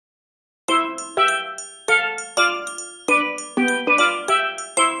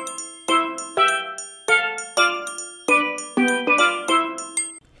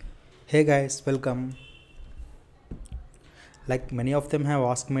Hey guys, welcome. Like many of them have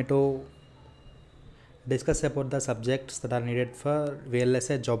asked me to discuss about the subjects that are needed for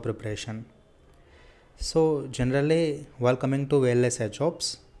VLSI job preparation. So generally, while coming to VLSI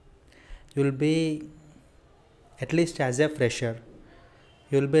jobs, you will be, at least as a fresher,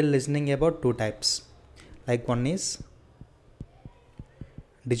 you will be listening about two types. Like one is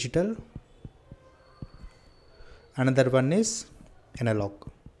digital, another one is analog.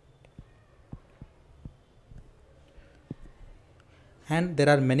 And there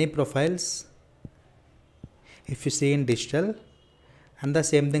are many profiles if you see in digital, and the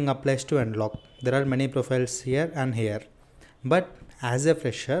same thing applies to analog. There are many profiles here and here, but as a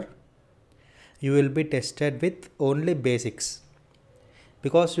fresher you will be tested with only basics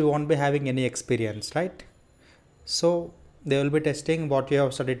because you won't be having any experience, right? So they will be testing what you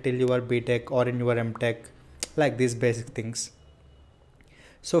have studied till your BTech or in your MTech, like these basic things.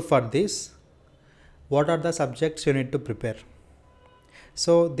 So for this, what are the subjects you need to prepare?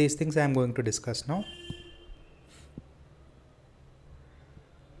 So these things I am going to discuss now.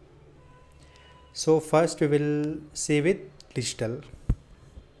 So first we will see with digital.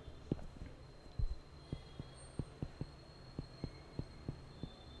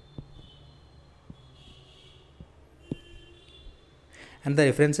 And the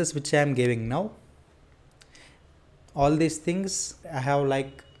references which I am giving now, all these things I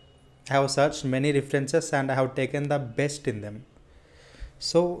have searched many references and I have taken the best in them.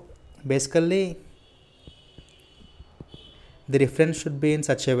 So basically the reference should be in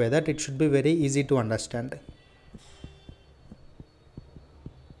such a way that it should be very easy to understand.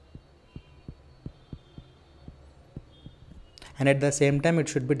 And at the same time it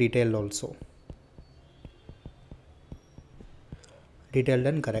should be detailed also. Detailed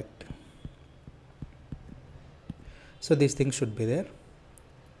and correct. So these things should be there.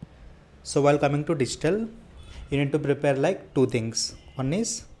 So while coming to digital, you need to prepare like two things. One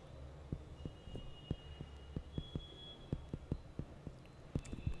is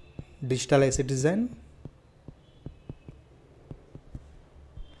Digital IC design,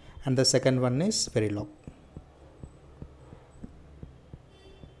 and the second one is Verilog.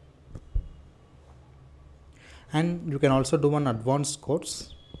 And you can also do one advanced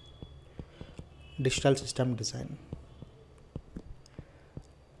course, Digital System Design.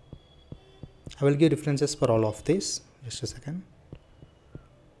 I will give references for all of this. Just a second.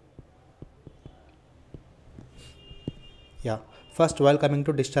 Yeah. First, while coming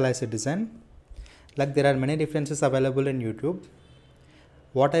to Digital IC design, like there are many references available in YouTube.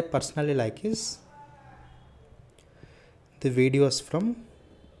 What I personally like is the videos from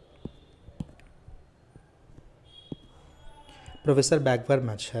Professor Bagwar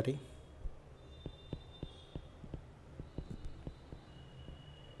Machari.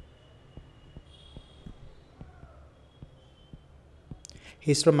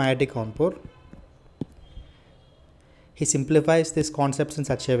 He is from IIT Kanpur. He simplifies these concepts in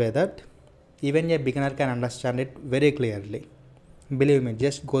such a way that even a beginner can understand it very clearly. Believe me,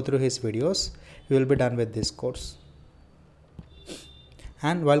 just go through his videos, you will be done with this course.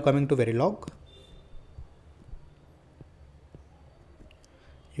 And while coming to Verilog,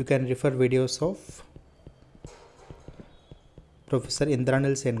 you can refer videos of Professor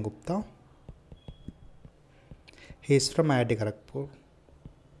Indranil Sen Gupta. He is from IIT Kharagpur.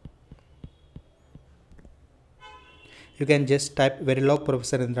 You can just type Verilog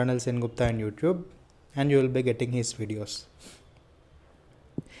Professor Indranil Sen Gupta on YouTube and you will be getting his videos.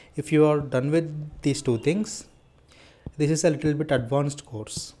 If you are done with these two things, this is a little bit advanced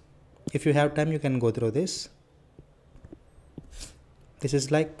course. If you have time, you can go through this.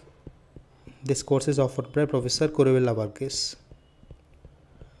 This course is offered by Professor Kuruvilla Varghese.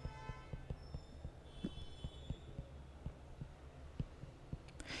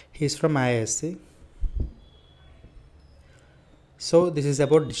 He is from IISc. So this is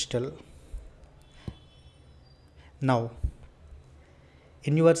about digital. Now,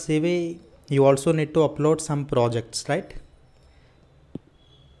 in your CV, you also need to upload some projects, right?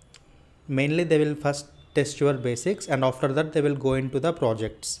 Mainly they will first test your basics and after that they will go into the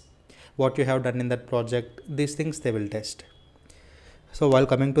projects. What you have done in that project, these things they will test. So while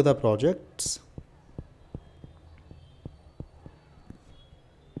coming to the projects,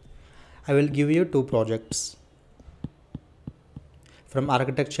 I will give you two projects from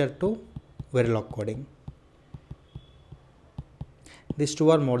architecture to Verilog coding. These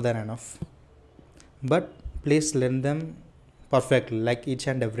two are more than enough, but please learn them perfectly, like each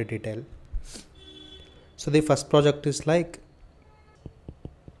and every detail. So the first project is like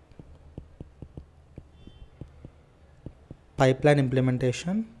pipeline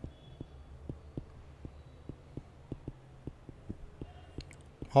implementation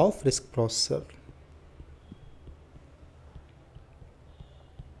of RISC processor.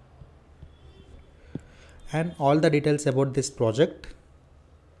 And all the details about this project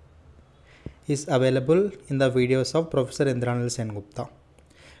is available in the videos of Professor Indranil Sengupta.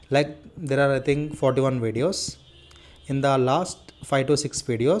 Like there are I think 41 videos. In the last 5 to 6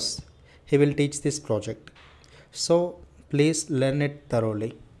 videos, he will teach this project. So please learn it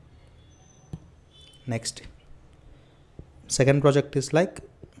thoroughly. Next, second project is like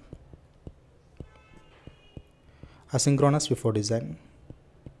asynchronous before design.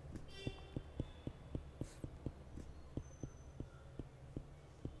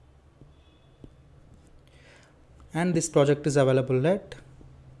 And this project is available at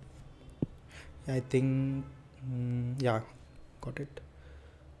I think got it,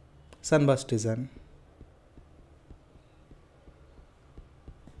 Sunburst Design.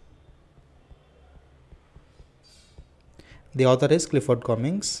 The author is Clifford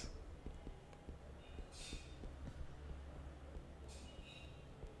Cummings.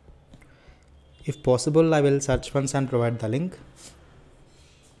 If possible, I will search once and provide the link.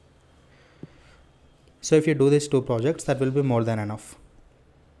 So if you do these two projects, that will be more than enough.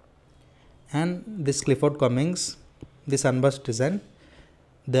 And this Clifford Cummings, this Sunburst Design,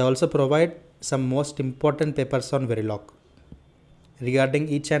 they also provide some most important papers on Verilog regarding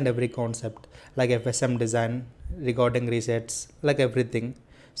each and every concept, like FSM design, regarding resets, like everything.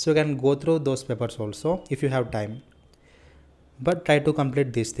 So you can go through those papers also if you have time. But try to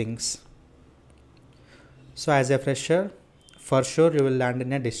complete these things. So as a fresher, for sure you will land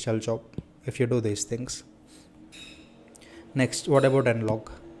in a digital job if you do these things. Next, what about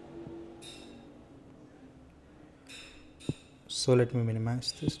Nlog? So let me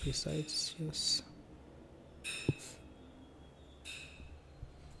minimize this besides, yes.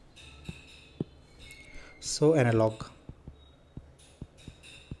 So analog.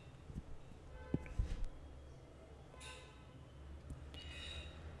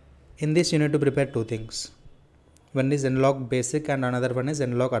 In this you need to prepare two things. One is analog basic and another one is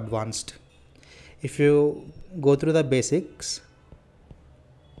analog advanced. If you go through the basics,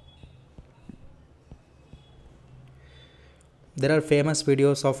 there are famous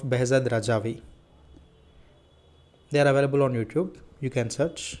videos of Behzad Rajavi. They are available on YouTube. You can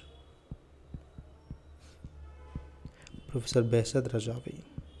search Professor Behzad Rajavi.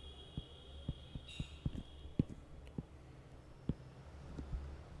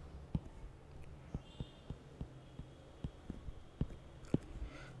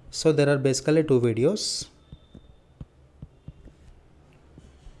 So there are basically two videos,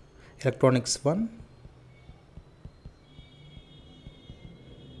 electronics 1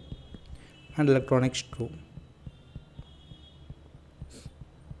 and electronics 2.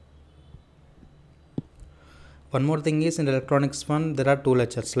 One more thing is in electronics 1 there are two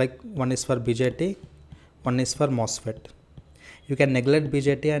lectures, like one is for BJT, one is for MOSFET. You can neglect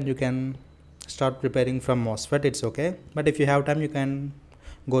BJT and you can start preparing from MOSFET, it's okay. But if you have time you can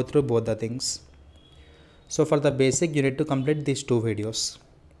go through both the things. So for the basic you need to complete these two videos.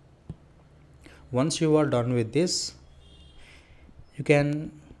 Once you are done with this, you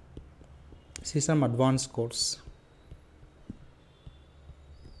can see some advanced course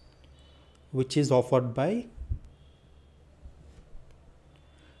which is offered by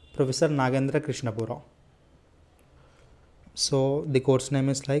Professor Nagendra Krishnapura. So the course name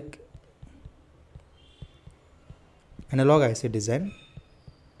is like Analog IC Design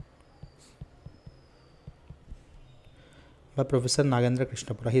by Professor Nagendra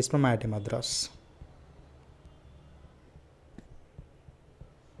Krishnapura. He is from IIT Madras.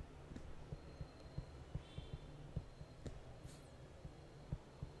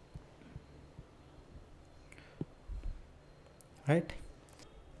 Right.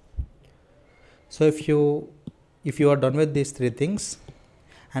 So if you are done with these three things,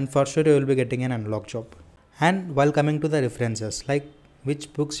 and for sure you will be getting an analog job. And while coming to the references, like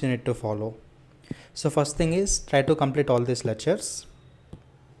which books you need to follow. So first thing is try to complete all these lectures.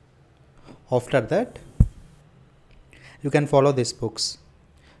 After that, you can follow these books.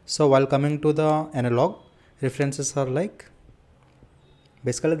 So while coming to the analog, references are like,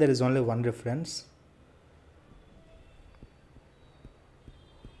 basically there is only one reference.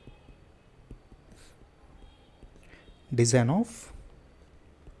 Design of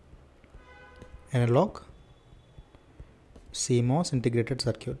analog CMOS integrated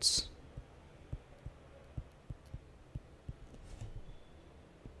circuits.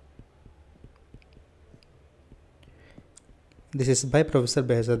 This is by Professor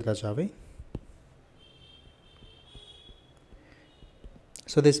Behzad Rajavi.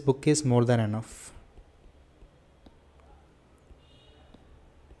 So this book is more than enough.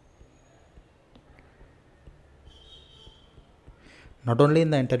 Not only in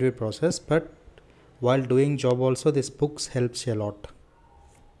the interview process, but while doing job also, this books helps you a lot.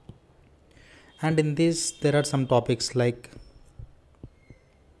 And in this there are some topics like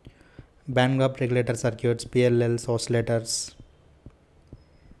band gap regulator circuits, PLLs, oscillators.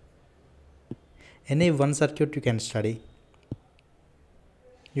 Any one circuit you can study.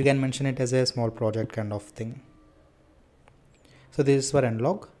 You can mention it as a small project kind of thing. So this is for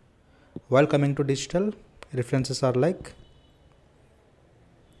analog. While coming to digital, references are like,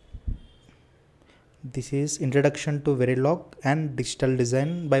 this is Introduction to Verilog and Digital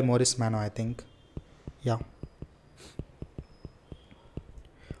Design by Maurice Mano, I think. Yeah.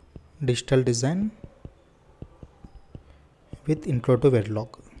 Digital Design with Intro to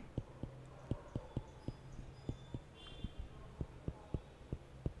Verilog.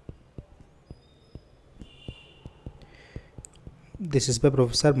 This is by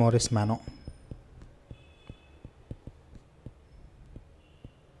Professor Maurice Mano.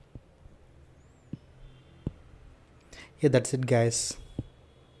 Yeah, that's it guys.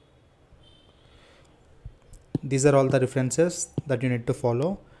 These are all the references that you need to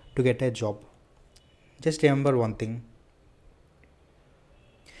follow to get a job. Just remember one thing.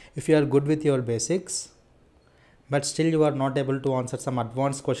 If you are good with your basics, but still you are not able to answer some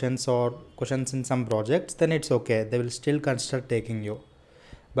advanced questions or questions in some projects, then it's okay. They will still consider taking you.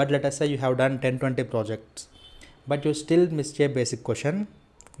 But let us say you have done 10-20 projects, but you still missed a basic question.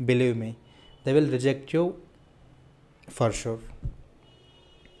 Believe me, they will reject you for sure.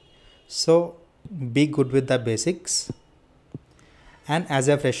 So be good with the basics. And as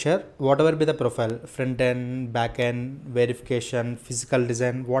a fresher, whatever be the profile, front end, back end, verification, physical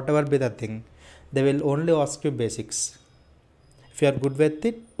design, whatever be the thing, they will only ask you basics. If you are good with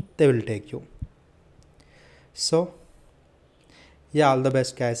it, they will take you. So yeah, all the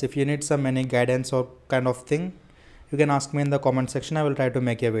best guys. If you need some any guidance or kind of thing, you can ask me in the comment section. I will try to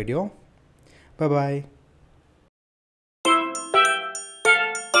make a video. Bye bye.